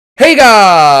Hey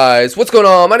guys, what's going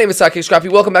on? My name is Sidekick Scrappy.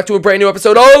 Welcome back to a brand new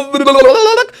episode of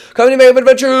Coming to Mayhem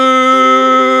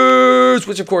Adventures,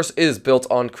 which of course is built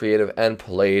on creative and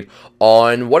played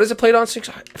on, what is it played on?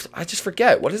 I just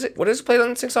forget. What is it? What is it played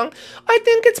on Sing Song? I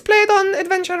think it's played on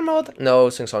adventure mode. No,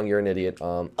 Sing Song, you're an idiot.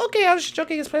 Okay, I was just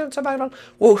joking. It's played on survival mode.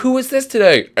 Whoa, who is this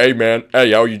today? Hey man,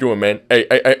 hey, how you doing, man?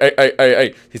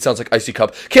 Hey. He sounds like Icy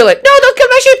Cup. Kill it. No, don't kill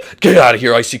my sheep. Get out of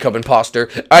here, Icy Cup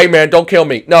imposter. Hey man, don't kill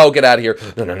me. No, get out of here.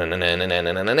 No.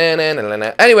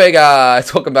 Anyway,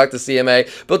 guys, welcome back to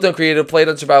CMA, built on creative, played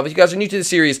on survival. If you guys are new to the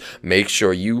series, make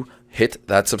sure you hit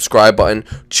that subscribe button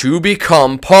to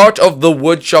become part of the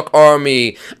Woodchuck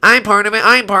army. I'm part of it.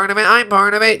 I'm part of it. I'm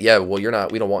part of it. Yeah, well, you're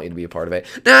not. We don't want you to be a part of it.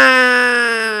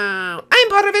 No, I'm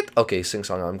part of it. Okay, Sing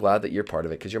Song, I'm glad that you're part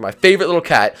of it because you're my favorite little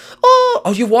cat.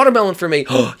 Oh, you watermelon for me.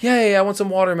 Yay, I want some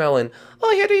watermelon.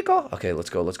 Oh, here you go. Okay, let's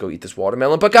go. Let's go eat this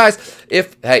watermelon. But guys,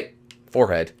 hey.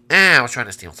 Forehead. I was trying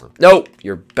to steal some. No,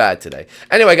 you're bad today.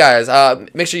 Anyway, guys,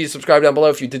 make sure you subscribe down below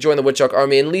if you to join the Woodchuck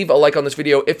army and leave a like on this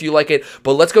video if you like it.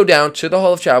 But let's go down to the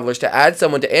Hall of Travelers to add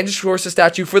someone to Andrew's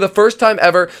statue for the first time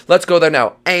ever. Let's go there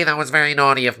now. Hey, that was very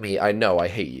naughty of me. I know, I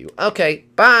hate you. Okay,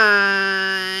 bye.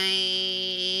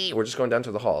 We're just going down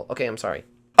to the hall. Okay, I'm sorry.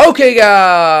 Okay,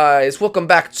 guys, welcome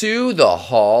back to the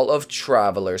Hall of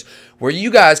Travelers, where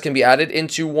you guys can be added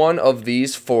into one of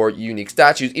these 4 unique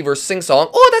statues. Either Sing Song,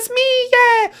 oh, that's me,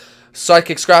 yeah!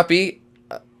 Sidekick Scrappy,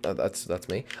 that's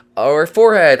me. Or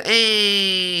Forehead,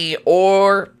 hey!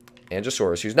 Or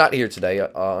Androsaurus, who's not here today,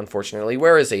 unfortunately.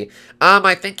 Where is he?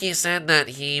 I think he said that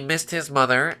he missed his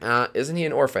mother. Isn't he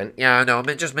an orphan? Yeah, no, I'm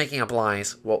just making up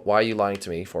lies. Well, why are you lying to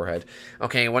me, Forehead?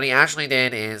 Okay, what he actually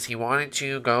did is he wanted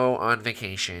to go on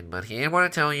vacation, but he didn't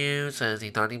want to tell you, says he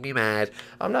thought he'd be mad.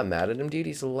 I'm not mad at him, dude.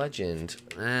 He's a legend.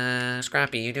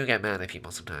 Scrappy, you do get mad at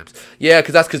people sometimes. Yeah,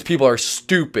 that's because people are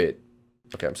stupid.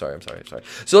 Okay, I'm sorry.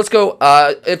 So let's go.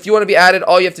 If you want to be added,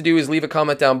 all you have to do is leave a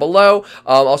comment down below.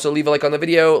 Also, leave a like on the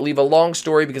video. Leave a long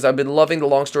story because I've been loving the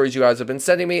long stories you guys have been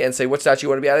sending me, and say what statue you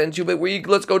want to be added into. But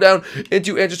let's go down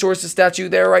into Androsaurus' statue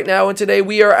there right now. And today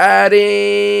we are adding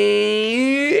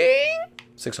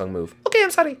Sing Song move. Okay,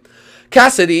 I'm sorry.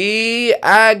 Cassidy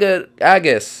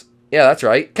Agus. Yeah, that's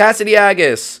right. Cassidy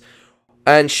Agus.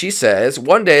 And she says,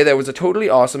 one day there was a totally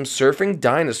awesome surfing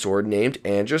dinosaur named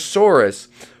Androsaurus,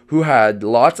 who had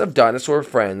lots of dinosaur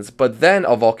friends, but then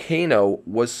a volcano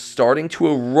was starting to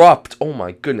erupt. Oh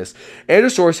my goodness.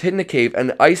 Androsaurus hid in a cave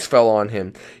and ice fell on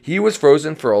him. He was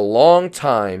frozen for a long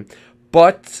time,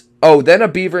 but then a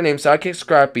beaver named Sidekick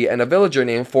Scrappy and a villager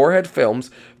named Forehead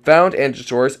Films found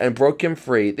Androsaurus and broke him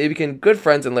free. They became good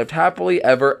friends and lived happily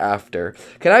ever after.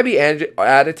 Can I be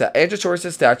added to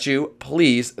Androsaurus' statue?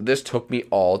 Please, this took me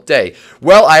all day.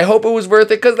 Well, I hope it was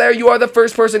worth it because there you are, the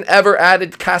first person ever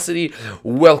added, Cassidy.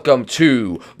 Welcome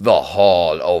to the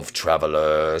Hall of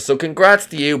Travelers. So congrats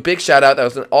to you. Big shout out. That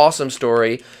was an awesome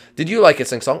story. Did you like it,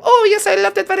 Sing Song? Oh, yes, I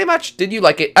loved it very much. Did you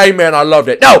like it? Hey, man, I loved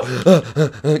it. No!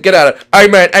 Get out of it.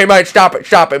 Hey, man, stop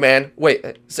it, man.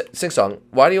 Wait, Sing Song,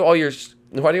 why do all your...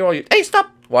 Hey, stop!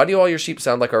 Why do all your sheep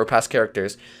sound like our past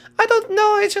characters? I don't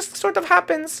know, it just sort of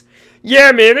happens.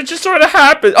 Yeah, man, it just sort of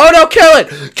happens. Oh, no, kill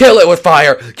it! Kill it with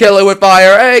fire! Kill it with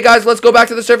fire! Hey, guys, let's go back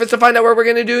to the surface to find out what we're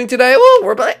going to be doing today.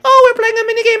 We're playing a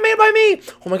minigame made by me.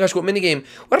 Oh my gosh, what minigame?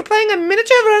 We're playing a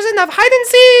miniature version of hide and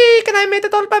seek, and I made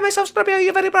it all by myself, Scrappy. Are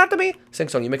you very proud of me? Sing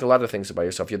Song, you make a lot of things by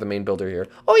yourself. You're the main builder here.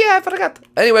 Oh, yeah, I forgot.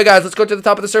 Anyway, guys, let's go to the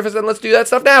top of the surface and let's do that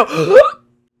stuff now.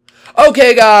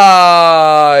 Okay,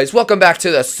 guys, welcome back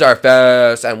to the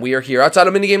surface, and we are here outside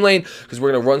of minigame lane because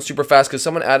we're gonna run super fast because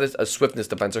someone added a swiftness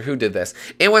defensor. Who did this?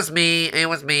 It was me.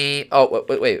 Oh,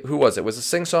 wait, who was it? Was it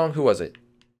Sing Song? Who was it?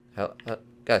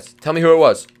 Guys, tell me who it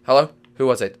was. Hello? Who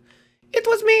was it? It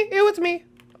was me.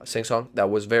 Sing Song, that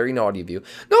was very naughty of you.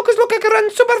 No, because look, I can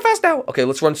run super fast now. Okay,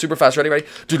 let's run super fast. Ready? I'm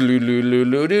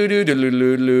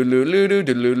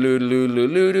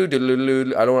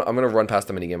gonna run past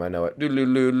the minigame. I know it.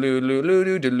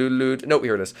 Nope,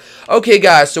 here it is. Okay,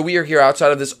 guys, so we are here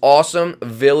outside of this awesome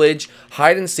village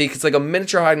hide and seek. It's like a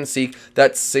miniature hide and seek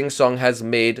that Sing Song has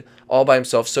made all by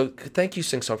himself. So thank you,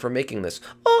 Sing Song, for making this.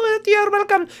 Oh, you're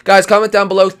welcome. Guys, comment down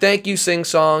below. Thank you, Sing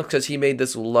Song, because he made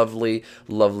this lovely,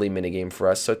 lovely minigame for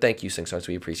us. So thank you, Sing Song.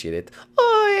 We appreciate it.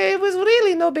 Oh, it was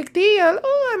really no big deal.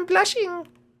 Oh, I'm blushing.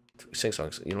 Sing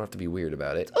Songs, you don't have to be weird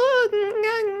about it.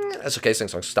 Oh, that's okay, Sing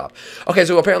Songs, stop. Okay,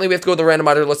 so apparently we have to go to the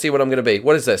randomizer. Let's see what I'm going to be.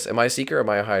 What is this? Am I a seeker or am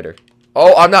I a hider?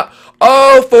 Oh, I'm not.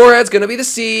 Oh, Forehead's gonna be the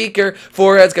seeker.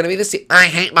 Forehead's gonna be the seeker. I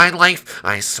hate my life.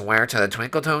 I swear to the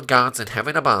twinkle toed gods in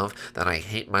heaven above that I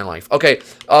hate my life. Okay,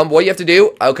 what you have to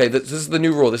do, okay, this is the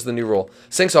new rule, this is the new rule.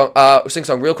 Sing Song,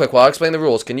 real quick, while I explain the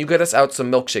rules, can you get us out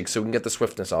some milkshakes so we can get the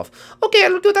swiftness off? Okay,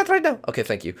 I'll do that right now. Okay,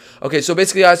 thank you. Okay, so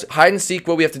basically, guys, hide and seek,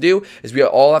 what we have to do is we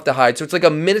all have to hide. So it's like a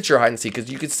miniature hide and seek,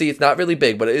 because you can see it's not really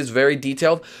big, but it is very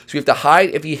detailed. So we have to hide.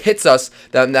 If he hits us,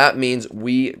 then that means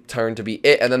we turn to be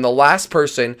it, and then the last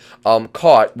person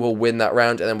caught will win that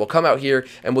round, and then we'll come out here,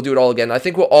 and we'll do it all again. I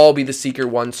think we'll all be the seeker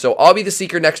one, so I'll be the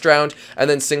seeker next round, and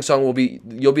then Sing Song will be,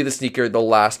 you'll be the sneaker the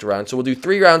last round. So we'll do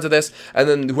 3 rounds of this, and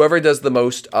then whoever does the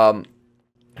most will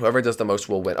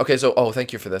win. Okay, so, oh,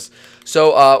 thank you for this.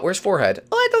 So, where's Forehead?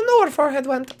 Oh, I don't know where Forehead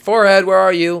went. Forehead, where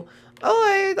are you?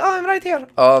 Oh, I'm right here.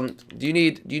 Do you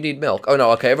need milk? Oh,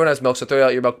 no, okay, everyone has milk, so throw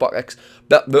out your milk buckets.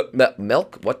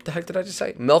 Milk? What the heck did I just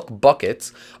say? Milk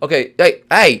buckets. Okay,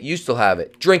 hey, you still have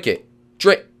it. Drink it.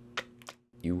 Drink.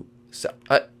 You still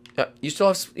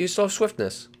have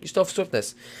swiftness. You still have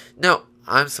swiftness. No,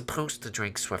 I'm supposed to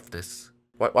drink swiftness.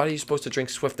 Why are you supposed to drink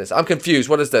swiftness? I'm confused.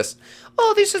 What is this?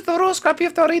 Oh, this is the rules, Scrappy. You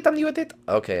have to read them. You did.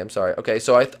 Okay, I'm sorry. Okay,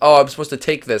 so I'm supposed to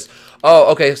take this.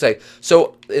 Oh, okay.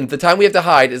 So in the time we have to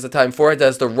hide is the time Forehead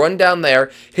does the run down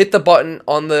there, hit the button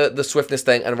on the swiftness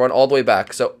thing, and run all the way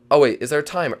back. So, oh wait, is there a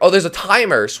timer? Oh, there's a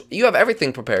timer. You have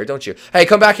everything prepared, don't you? Hey,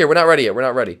 come back here. We're not ready yet. We're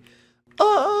not ready.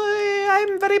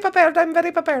 I'm very prepared. I'm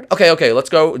very prepared. Okay, let's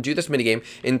go do this minigame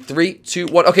in 3, 2,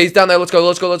 1. Okay, he's down there. Let's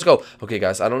go. Okay,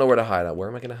 guys, I don't know where to hide. Where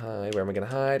am I gonna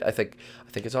hide? I think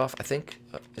it's off. I think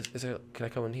is there? Can I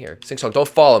come in here? Sing Song, don't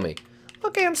follow me.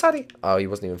 Okay, I'm sorry. Oh, he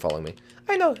wasn't even following me.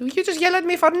 I know. You just yell at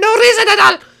me for no reason at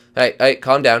all. Hey,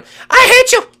 calm down. I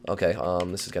hate you. Okay,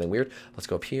 this is getting weird. Let's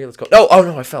go up here. Let's go. No, oh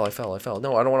no, I fell.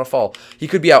 No, I don't want to fall. He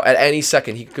could be out at any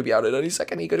second. He could be.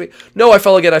 No, I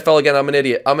fell again. I'm an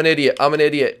idiot. No, I'm an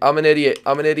idiot.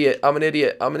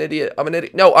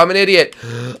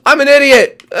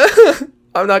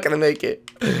 I'm not gonna make it.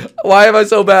 Why am I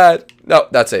so bad? No,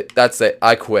 that's it.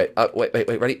 I quit.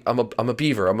 Wait, ready? I'm a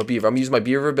beaver. I'm using my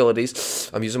beaver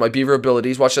abilities.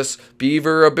 Watch this.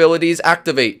 Beaver abilities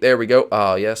activate. There we go.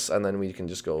 Oh, yes. And then we can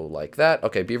just go like that.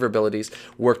 Okay, beaver abilities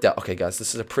worked out. Okay, guys,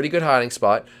 this is a pretty good hiding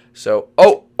spot. So,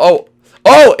 oh,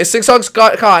 is Sing Song's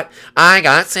got caught. I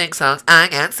got Sing Songs.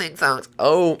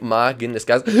 Oh my goodness,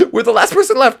 guys. We're the last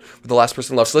person left. So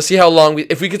let's see how long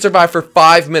if we can survive for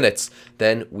 5 minutes,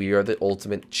 then we are the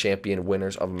ultimate champion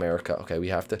winners of America. Okay, we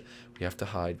have to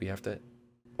hide.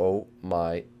 Oh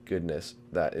my goodness.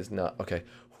 That is not okay.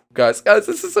 Guys,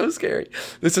 this is so scary.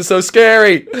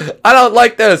 I don't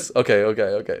like this. Okay.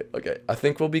 I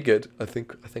think we'll be good. I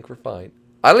think we're fine.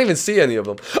 I don't even see any of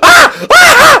them.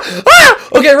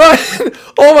 Okay, run.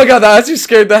 Oh my god, that actually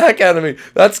scared the heck out of me.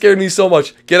 That scared me so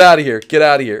much. Get out of here.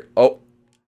 Oh,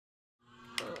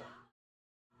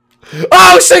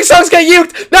 Sing Songs get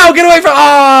uked. No, get away from.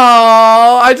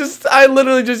 Oh, I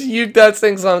literally just uked that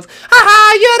Sing Songs.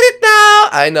 Haha, you're it now.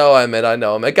 I know I'm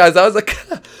it. Guys, that was like,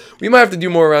 we might have to do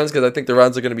more rounds because I think the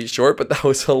rounds are going to be short, but that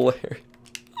was hilarious.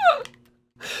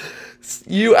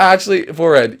 You actually,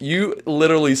 Forehead, you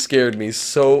literally scared me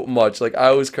so much. Like,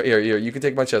 I was, here, you can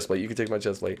take my chest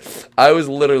plate. I was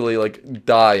literally, like,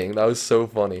 dying. That was so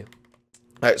funny.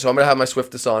 Alright, so I'm gonna have my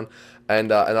swiftness on,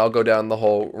 and I'll go down the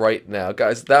hole right now.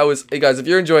 Guys, hey guys, if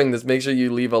you're enjoying this, make sure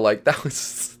you leave a like. That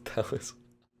was,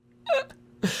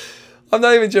 I'm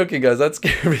not even joking, guys. That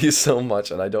scared me so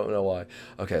much, and I don't know why.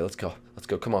 Okay, let's go.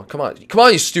 Come on,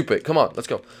 you stupid. Come on, let's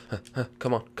go.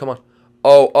 Come on.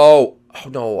 Oh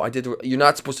no, you're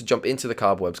not supposed to jump into the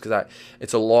cobwebs because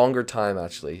it's a longer time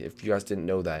actually. If you guys didn't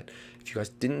know that.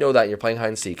 And you're playing hide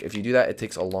and seek, if you do that, it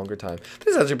takes a longer time.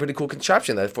 This is actually a pretty cool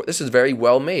contraption. This is very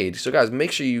well made. So guys,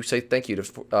 make sure you say thank you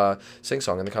to Sing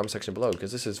Song in the comment section below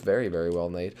because this is very, very well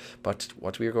made. But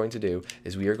what we are going to do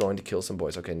is we are going to kill some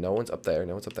boys. Okay, no one's up there.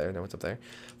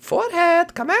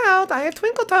 Forehead, come out. I have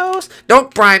twinkle toes.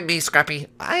 Don't bribe me, Scrappy.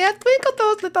 I have twinkle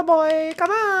toes, little boy. Come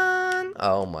on.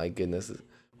 Oh my goodness.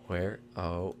 Where?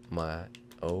 Oh my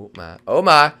goodness.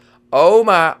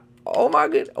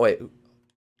 Wait.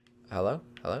 Hello?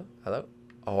 Oh,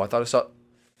 I thought I saw.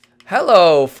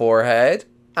 Hello, Forehead.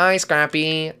 Hi,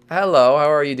 Scrappy. Hello,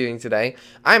 how are you doing today?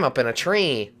 I'm up in a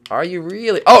tree. Are you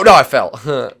really? Oh, no, I fell.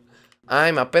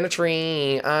 I'm up in a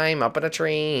tree.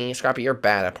 Scrappy, you're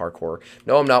bad at parkour.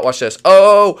 No, I'm not. Watch this.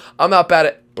 Oh, I'm not bad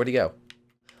at. Where'd he go?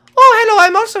 Oh, hello,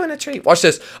 I'm also in a tree. Watch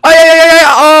this. Oh, yeah.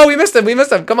 Oh, we missed him.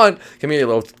 Come on. Come here, you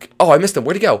little. Oh, I missed him.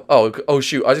 Where'd he go? Oh,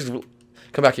 shoot.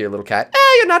 Come back here, little cat.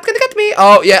 You're not gonna get me.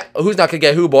 Oh, yeah. Who's not gonna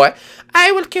get who, boy?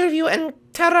 I will kill you and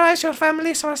terrorize your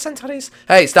family for centuries.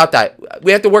 Hey, stop that.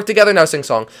 We have to work together now, Sing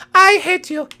Song. I hate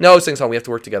you. No, Sing Song, we have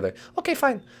to work together. Okay,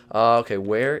 fine. Okay,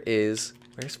 where's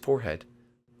Forehead?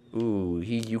 Ooh,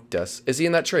 he uked us. Is he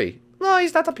in that tree? No,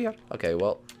 he's not up here. Okay,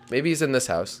 well, maybe he's in this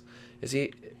house. Is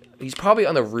he? He's probably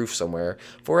on the roof somewhere.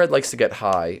 Forehead likes to get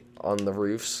high on the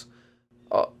roofs.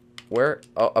 Where?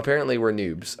 Oh, apparently we're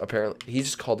noobs. Apparently, he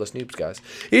just called us noobs, guys.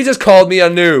 He just called me a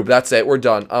noob. That's it. We're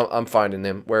done. I'm finding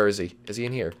him. Where is he? Is he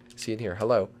in here? Is he in here?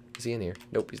 Hello? Is he in here?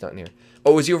 Nope, he's not in here.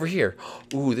 Oh, is he over here?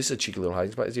 Ooh, this is a cheeky little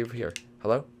hiding spot. Is he over here?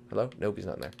 Hello? Hello? Nope, he's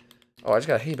not in there. Oh, I just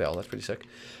got a hay bale. That's pretty sick.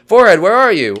 Forehead, where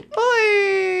are you?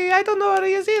 Oi, I don't know where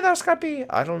he is either, Scrappy.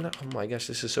 I don't know. Oh my gosh,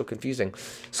 this is so confusing.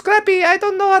 Scrappy, I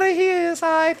don't know where he is.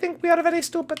 I think we are very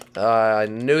stupid. I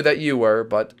knew that you were,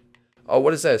 but... Oh,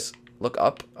 what is this? Look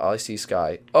up. Oh, I see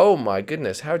sky. Oh my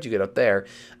goodness, how'd you get up there?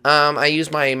 I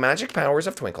use my magic powers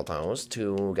of Twinkle Toes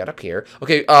to get up here.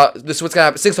 Okay, this is what's gonna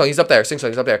happen. Sing Song, he's up there. Sing Song,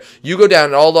 he's up there. You go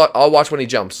down and I'll watch when he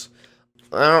jumps.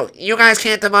 Oh, you guys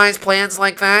can't devise plans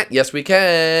like that? Yes, we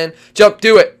can. Jump,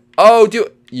 do it. Oh, do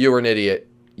it. You're an idiot.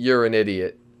 You're an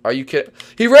idiot. Are you kidding?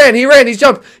 He ran, he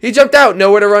jumped. He jumped out.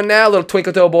 Nowhere to run now, little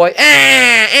Twinkle Toe boy.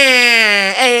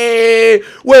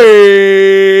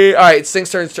 Way. All right, Sing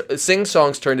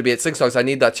Song's turn to be it. Sing Songs, I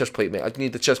need that chest plate, man. I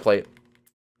need the chest plate.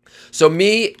 So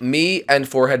me, and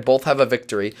Forehead both have a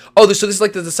victory. Oh, so this is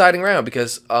like the deciding round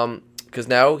because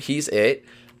now he's it,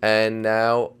 and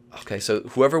now okay. So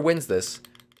whoever wins this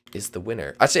is the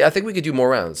winner. I think we could do more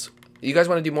rounds. You guys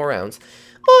want to do more rounds?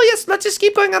 Oh, yes, let's just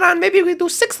keep going around. Maybe we do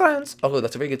 6 rounds. Oh,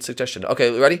 that's a very good suggestion.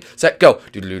 Okay, ready, set, go.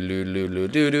 Okay,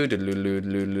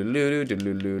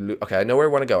 I know where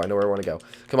I want to go.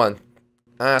 Come on.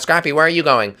 Scrappy, where are you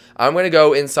going? I'm going to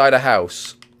go inside a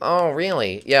house. Oh,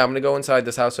 really? Yeah, I'm going to go inside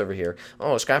this house over here.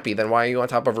 Oh, Scrappy, then why are you on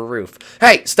top of a roof?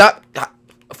 Hey, stop.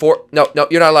 No,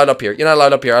 you're not allowed up here. You're not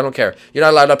allowed up here. I don't care. You're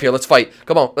not allowed up here. Let's fight.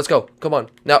 Come on, let's go. Come on.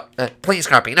 No. Please,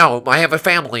 Scrappy, no. I have a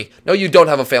family. No, you don't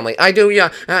have a family. I do,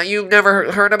 yeah. You've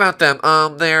never heard about them.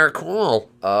 They're cool.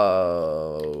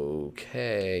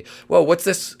 Okay. Whoa, what's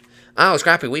this? Oh,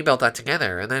 Scrappy, we built that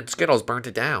together, and then Skittles burnt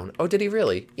it down. Oh, did he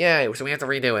really? Yeah, so we have to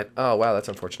redo it. Oh, wow, that's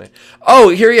unfortunate. Oh,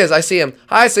 here he is. I see him.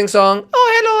 Hi, Sing Song.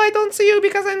 Oh, hello. I don't see you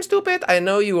because I'm stupid. I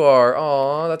know you are.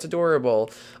 Oh, that's adorable.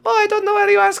 Oh, I don't know where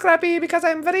you are, Scrappy, because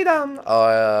I'm very dumb. Oh,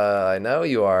 I know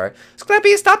you are.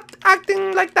 Scrappy, stop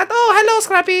acting like that. Oh, hello,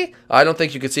 Scrappy. I don't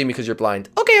think you can see me because you're blind.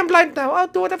 Okay, I'm blind now. I'll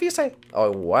do whatever you say.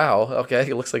 Oh, wow. Okay,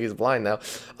 it looks like he's blind now.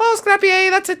 Oh, Scrappy, hey,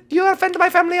 that's it. You offended my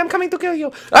family. I'm coming to kill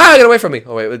you. Ah, get away from me.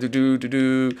 Oh, wait.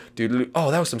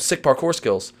 Oh, that was some sick parkour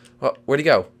skills. Oh, where'd he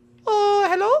go? Oh,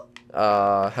 hello?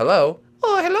 Hello?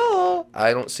 Oh, hello.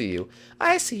 I don't see you.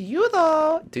 I see you,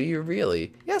 though. Do you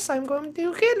really? Yes, I'm going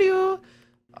to kill you.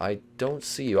 I don't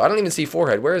see you. I don't even see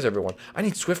Forehead. Where is everyone? I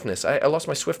need swiftness. I lost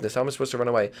my swiftness. How am I supposed to run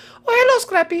away? Oh, hello,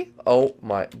 Scrappy. Oh,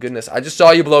 my goodness. I just saw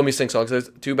you below me, Sing Song.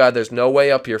 Too bad there's no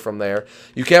way up here from there.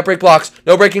 You can't break blocks.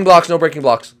 No breaking blocks. No breaking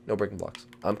blocks. No breaking blocks.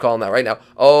 I'm calling that right now.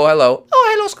 Oh, hello.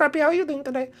 Oh, hello, Scrappy. How are you doing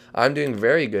today? I'm doing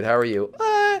very good. How are you?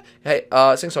 Hey,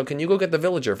 Sing Song, can you go get the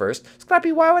villager first?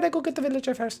 Scrappy, why would I go get the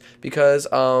villager first? Because,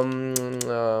 well,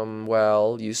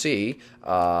 you see,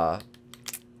 I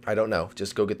don't know.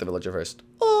 Just go get the villager first.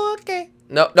 Oh, okay.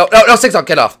 No, Sing Song,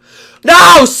 get off.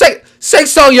 No, Sing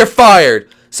Song, you're fired.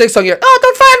 Sing Song, you're... Oh,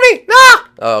 don't fire me. No.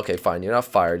 Oh, okay, fine. You're not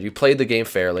fired. You played the game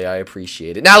fairly. I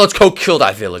appreciate it. Now let's go kill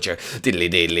that villager.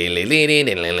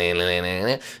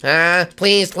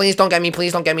 Please don't get me.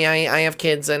 Please don't get me. I have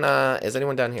kids and, is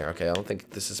anyone down here? Okay, I don't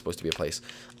think this is supposed to be a place.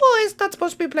 Oh, it's not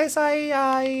supposed to be a place. I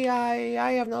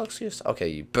have no excuse. Okay,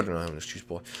 you better not have an excuse,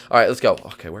 boy. All right, let's go.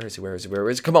 Okay, where is he?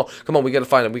 Come on. We gotta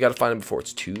find him. before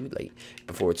it's too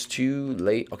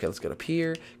late. Okay, let's get up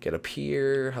here.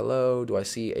 Hello. Do I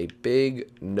see a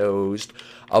big-nosed,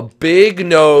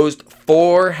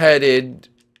 four-headed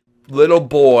little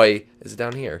boy? Is it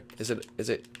down here? Is it?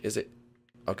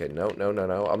 Okay, no.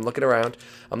 I'm looking around,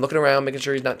 making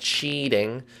sure he's not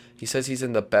cheating. He says he's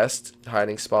in the best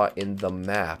hiding spot in the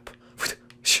map.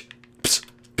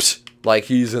 Like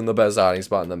he's in the best hiding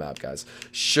spot in the map, guys.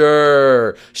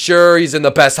 Sure, he's in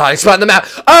the best hiding spot in the map.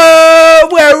 Oh,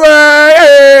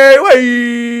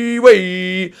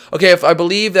 wait. Okay, I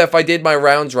believe that if I did my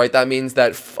rounds right, that means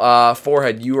that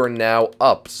Forehead, you are now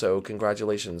up. So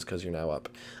congratulations, because you're now up.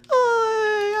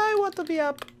 I want to be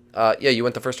up. Yeah, you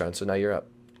went the first round, so now you're up.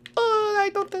 I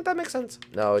don't think that makes sense.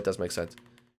 No, it does make sense.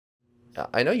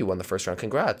 I know you won the first round.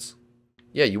 Congrats.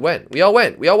 Yeah, you went. We all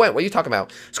went. We all went. What are you talking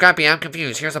about? Scrappy, I'm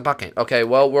confused. Here's a bucket. Okay,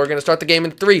 well, we're going to start the game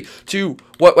in 3, 2,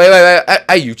 what? Wait.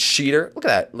 Hey, you cheater. Look at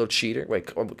that little cheater. Wait,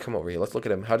 come over here. Let's look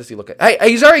at him. How does he look at... Hey,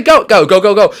 he's already... Go. Oh,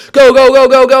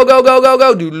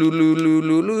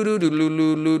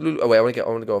 wait, I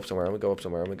want to go up somewhere. I'm going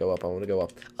to go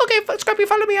up. Okay, Scrappy,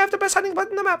 follow me. I have the best hiding spot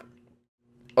in the map.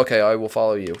 Okay, I will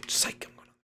follow you. Psych.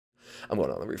 I'm going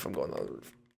on the roof.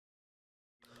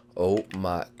 Oh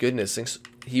my goodness.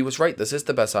 He was right. This is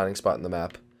the best hiding spot in the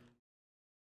map.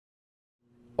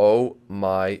 Oh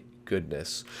my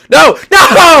goodness. No!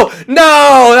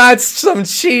 That's some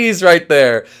cheese right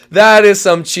there. That is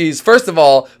some cheese. First of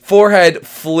all, Forehead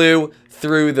flew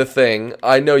through the thing.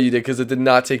 I know you did because it did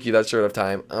not take you that short of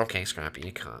time. Okay, Scrappy,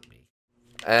 you caught me.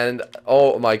 And,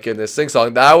 oh my goodness, Sing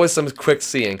Song, that was some quick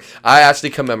seeing. I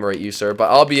actually commemorate you, sir, but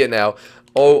I'll be it now.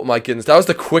 Oh my goodness, that was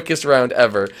the quickest round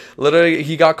ever. Literally,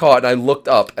 he got caught and I looked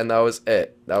up and that was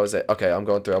it. Okay, I'm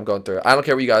going through. I don't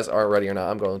care what you guys are ready or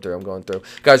not. I'm going through.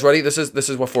 Guys, ready? This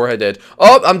is what Forehead did.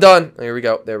 Oh, I'm done. Here we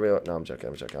go. There we go. No, I'm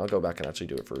joking. I'll go back and actually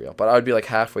do it for real. But I would be like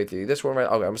halfway through this one right.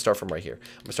 Okay, I'm gonna start from right here.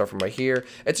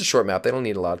 It's a short map. They don't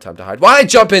need a lot of time to hide. Why did I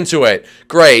jump into it?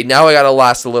 Great. Now I gotta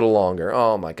last a little longer.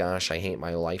 Oh my gosh, I hate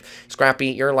my life. Scrappy,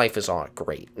 your life is all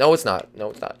great. No, it's not.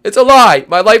 It's a lie.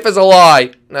 My life is a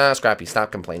lie. Nah, Scrappy,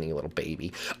 stop complaining, you little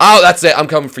baby. Oh, that's it. I'm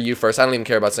coming for you first. I don't even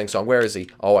care about Sing Song. Where is he?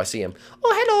 Oh, I see him.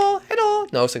 Oh, hello.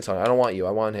 No, Sing Song. I don't want you.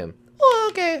 I want him. Oh,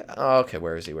 okay. Okay,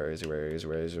 where is he?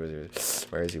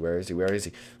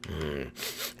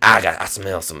 I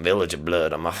smell some villager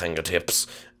blood on my fingertips.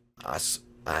 I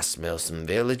smell some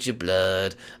villager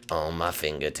blood on my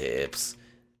fingertips.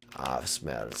 I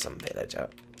smell some villager.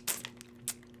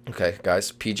 Okay,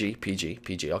 guys. PG.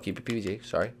 I'll keep it PG.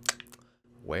 Sorry.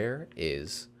 Where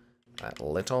is that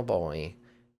little boy?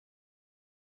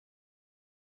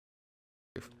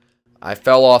 I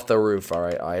fell off the roof,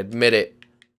 alright? I admit it.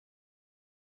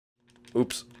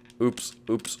 Oops.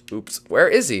 Where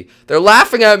is he? They're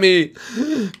laughing at me!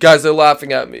 Guys, they're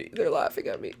laughing at me.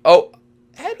 Oh,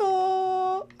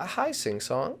 hello. Hi, Sing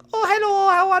Song. Oh, hello.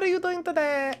 How are you doing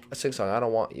today? Sing Song, I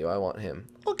don't want you. I want him.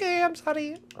 Okay, I'm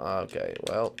sorry. Okay,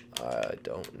 well, I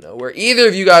don't know where either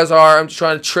of you guys are. I'm just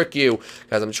trying to trick you.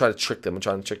 Guys, I'm trying to trick them.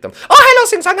 Oh, hello,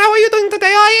 Sing Song. How are you doing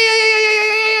today?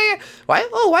 Oh, yeah. Why?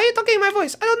 Oh, why are you talking in my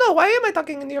voice? I don't know. Why am I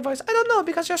talking in your voice? I don't know,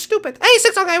 because you're stupid. Hey,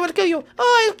 Sing Song, I will kill you.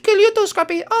 Oh, I'll kill you too,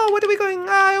 Scrappy. Oh, what are we going?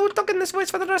 I will talk in this voice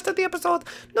for the rest of the episode.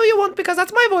 No, you won't, because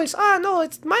that's my voice. Ah, no,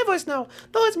 it's my voice now.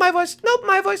 No, it's my voice. Nope,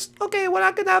 my voice. Okay, well,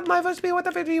 I can have my voice be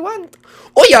whatever you want.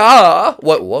 Oh, yeah.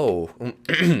 What? Whoa.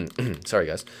 Sorry,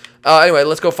 guys. Anyway,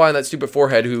 let's go find that stupid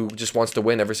Forehead who just wants to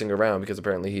win every single round because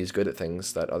apparently he's good at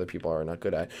things that other people are not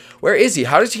good at. Where is he?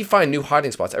 How does he find new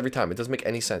hiding spots every time? It doesn't make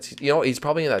any sense. You know, he's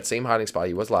probably in that same hiding spot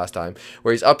he was last time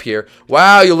where he's up here.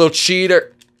 Wow, you little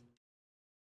cheater.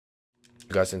 You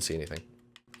guys didn't see anything.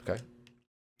 Okay.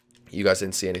 You guys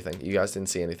didn't see anything. You didn't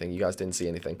see anything.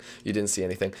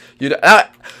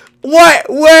 What?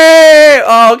 Wait!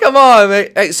 Oh, come on,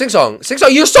 mate. Hey, Sing Song,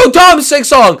 you're so dumb, Sing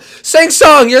Song,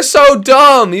 you're so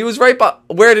dumb. He was right by...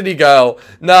 Where did he go?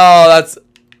 No, that's...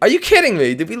 Are you kidding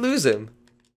me? Did we lose him?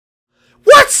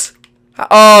 What?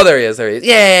 Oh, there he is.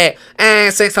 Yeah.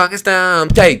 Sing Song is dumb.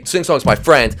 Hey, Sing Song's my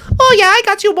friend. Oh, yeah, I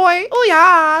got you, boy. Oh,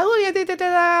 yeah.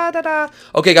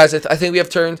 Okay, guys, I think we have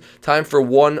turned time for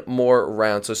one more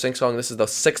round. So, Sing Song, this is the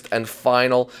 6th and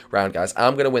final round, guys.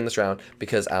 I'm going to win this round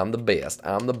because I'm the best.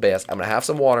 I'm going to have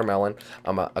some watermelon.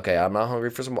 Okay, I'm not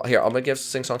hungry for some... Here, I'm going to give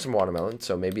Sing Song some watermelon,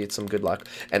 so maybe it's some good luck.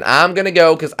 And I'm going to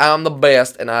go because I'm the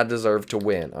best and I deserve to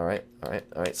win, all right? All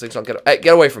right. Sing Song, get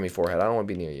away from me, Forehead. I don't want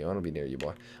to be near you.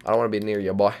 boy. I don't want to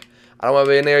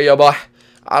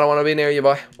be near you,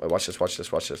 boy. Wait, watch this. Wait,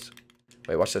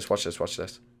 watch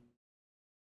this.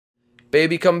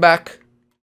 Baby, come back.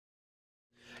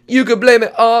 You could blame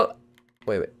it all.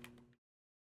 Wait.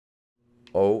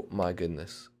 Oh my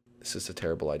goodness. This is a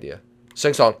terrible idea.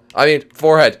 Sing Song.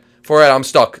 Forehead, I'm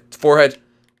stuck. Forehead,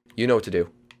 you know what to do.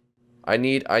 I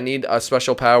need a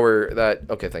special power that...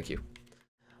 Okay, thank you.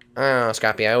 Oh,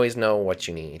 Scrappy, I always know what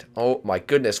you need. Oh, my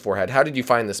goodness, Forehead. How did you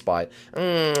find this spot?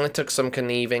 It took some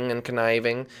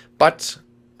conniving, but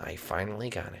I finally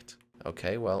got it.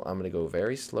 Okay, well, I'm going to go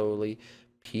very slowly,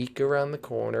 peek around the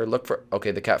corner, look for...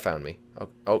 Okay, the cat found me.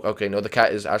 Oh, okay, no, the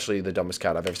cat is actually the dumbest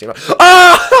cat I've ever seen.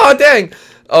 Oh, dang!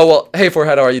 Oh, well, hey,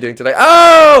 Forehead, how are you doing today?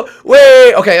 Oh,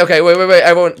 wait! Okay, wait.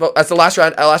 Everyone, well, that's the last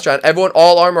round, Everyone,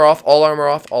 all armor off.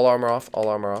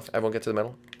 Everyone get to the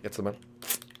middle.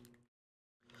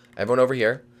 Everyone over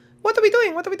here. What are we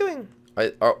doing?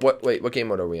 What game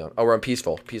mode are we on? Oh, we're on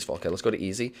peaceful. Peaceful. Okay, let's go to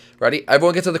easy. Ready?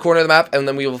 Everyone get to the corner of the map, and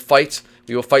then we will fight.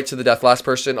 We will fight to the death. Last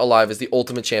person alive is the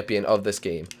ultimate champion of this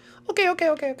game. Okay.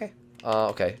 Okay.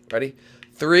 Ready?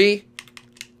 3,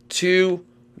 2,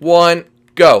 1,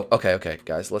 go. Okay,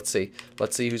 guys. Let's see.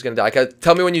 Let's see who's gonna die.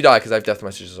 Tell me when you die, because I have death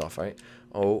messages off, right?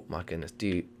 Oh my goodness.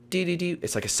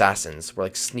 It's like assassins. We're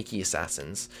like sneaky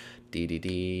assassins. Oh,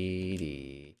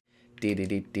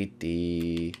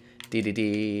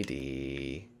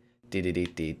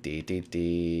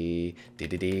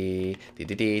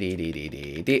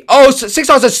 Sing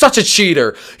Songs is such a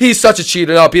cheater. He's such a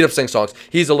cheater. No, beat up Sing Songs.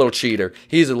 He's a little cheater.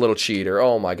 He's a little cheater.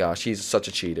 Oh my gosh, he's such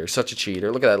a cheater. Such a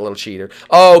cheater. Look at that little cheater.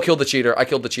 Oh, killed the cheater. I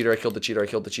killed the cheater. I killed the cheater. I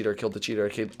killed the cheater. I killed the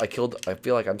cheater. I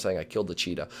feel like I'm saying I killed the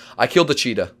cheetah. I killed the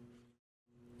cheetah.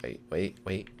 Wait.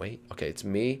 Okay, it's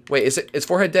me. Wait, is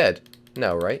Forehead dead?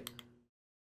 No, right?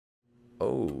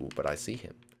 Oh, but I see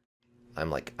him. I'm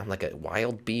like a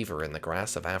wild beaver in the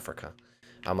grass of Africa.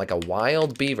 I'm like a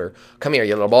wild beaver. Come here,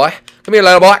 you little boy. Come here,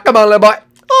 little boy. Come on, little boy.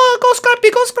 Oh, go Scrappy,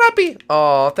 go Scrappy.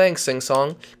 Oh, thanks, Sing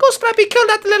Song. Go Scrappy, kill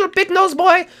that little big nose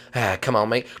boy. Ah, come on,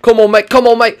 mate. Come on, mate. Come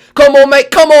on, mate. Come on,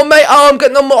 mate. Come on, mate. Oh, I'm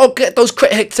getting them. Oh, get those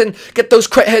crit hits and get those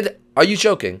crit hit. Are you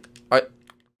joking? Are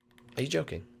you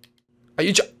joking? Are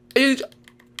you joking?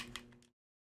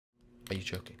 Are you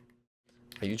joking?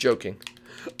 Are you joking?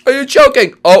 Are you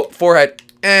joking? Oh, Forehead.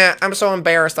 I'm so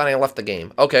embarrassed that I left the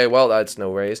game. Okay, well, that's no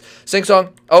worries. Sing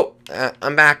Song. Oh,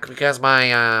 I'm back because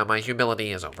my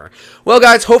humility is over. Well,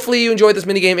 guys, hopefully you enjoyed this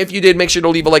minigame. If you did, make sure to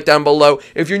leave a like down below.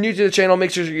 If you're new to the channel,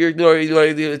 make sure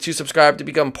to subscribe to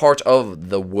become part of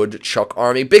the Woodchuck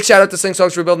Army. Big shout out to Sing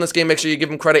Songs for building this game. Make sure you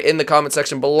give him credit in the comment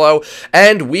section below.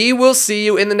 And we will see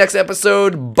you in the next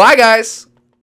episode. Bye, guys.